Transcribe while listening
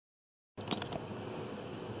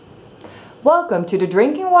Welcome to the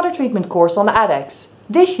Drinking Water Treatment course on edX.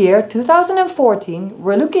 This year, 2014,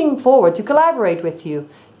 we're looking forward to collaborate with you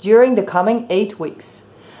during the coming 8 weeks.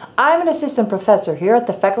 I'm an assistant professor here at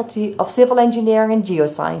the Faculty of Civil Engineering and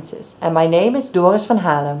Geosciences, and my name is Doris van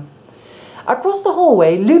Halen. Across the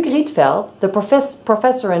hallway, Luc Rietveld, the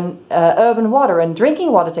professor in urban water and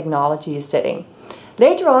drinking water technology, is sitting.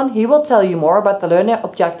 Later on, he will tell you more about the learning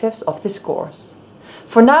objectives of this course.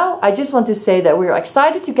 For now, I just want to say that we are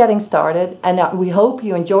excited to getting started and that we hope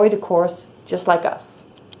you enjoy the course just like us.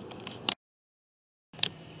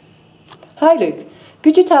 Hi Luc,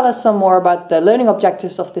 could you tell us some more about the learning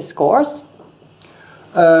objectives of this course?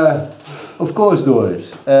 Of course,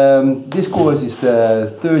 Doris. This course is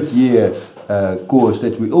the third year course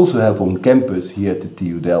that we also have on campus here at the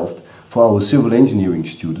TU Delft for our civil engineering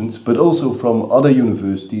students, but also from other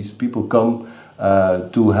universities. People come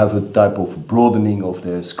to have a type of broadening of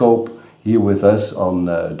their scope here with us on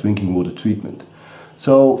drinking water treatment.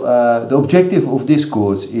 So the objective of this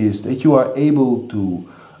course is that you are able to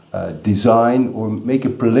design or make a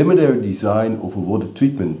preliminary design of a water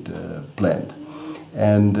treatment plant.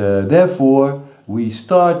 And therefore we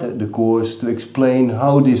start the course to explain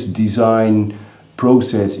how this design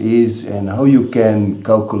process is and how you can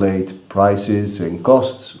calculate prices and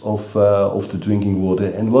costs of the drinking water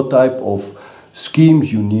and what type of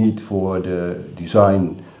schemes you need for the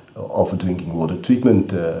design of a drinking water treatment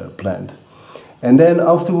plant. And then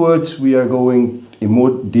afterwards we are going in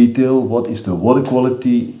more detail what is the water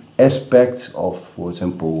quality aspects of, for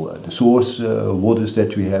example, the source waters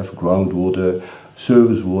that we have, groundwater,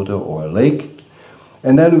 surface water or a lake.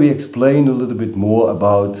 And then we explain a little bit more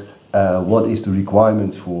about what is the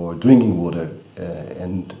requirements for drinking water.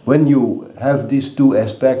 And when you have these two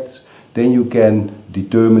aspects, then you can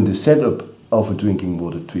determine the setup of a drinking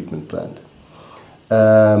water treatment plant.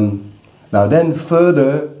 Now then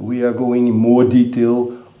further we are going in more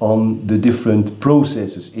detail on the different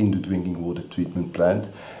processes in the drinking water treatment plant,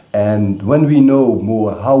 and when we know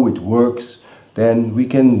more how it works, then we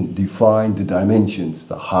can define the dimensions,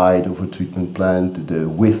 the height of a treatment plant, the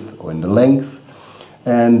width or the length.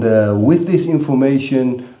 And with this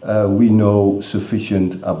information we know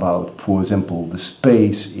sufficient about, for example, the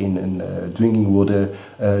space in a drinking water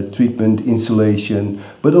treatment installation,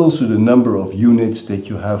 but also the number of units that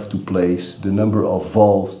you have to place, the number of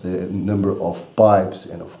valves, the number of pipes,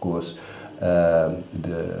 and of course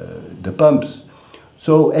the pumps.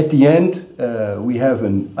 So at the end we have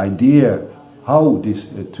an idea how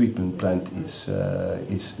this treatment plant is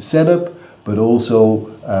set up, but also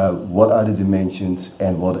what are the dimensions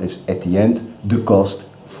and what is at the end the cost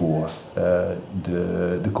for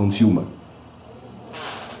the consumer.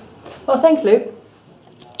 Well, thanks Luc.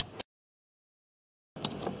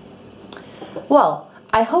 Well,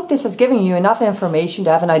 I hope this has given you enough information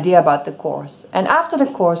to have an idea about the course. And after the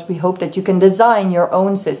course we hope that you can design your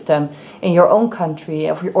own system in your own country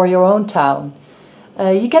or your own town.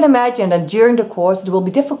 You can imagine that during the course it will be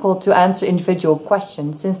difficult to answer individual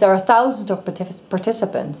questions since there are thousands of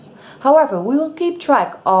participants. However, we will keep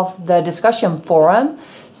track of the discussion forum,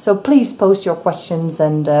 so please post your questions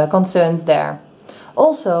and concerns there.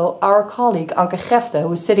 Also, our colleague Anke Gefte,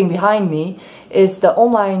 who is sitting behind me, is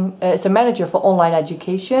the manager for online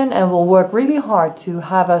education and will work really hard to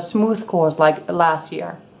have a smooth course like last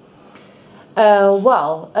year.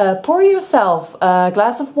 Pour yourself a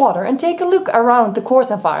glass of water and take a look around the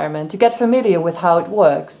course environment to get familiar with how it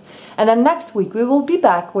works. And then next week we will be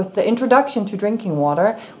back with the introduction to drinking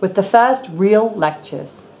water with the first real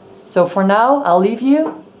lectures. So for now, I'll leave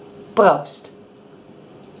you. Proost!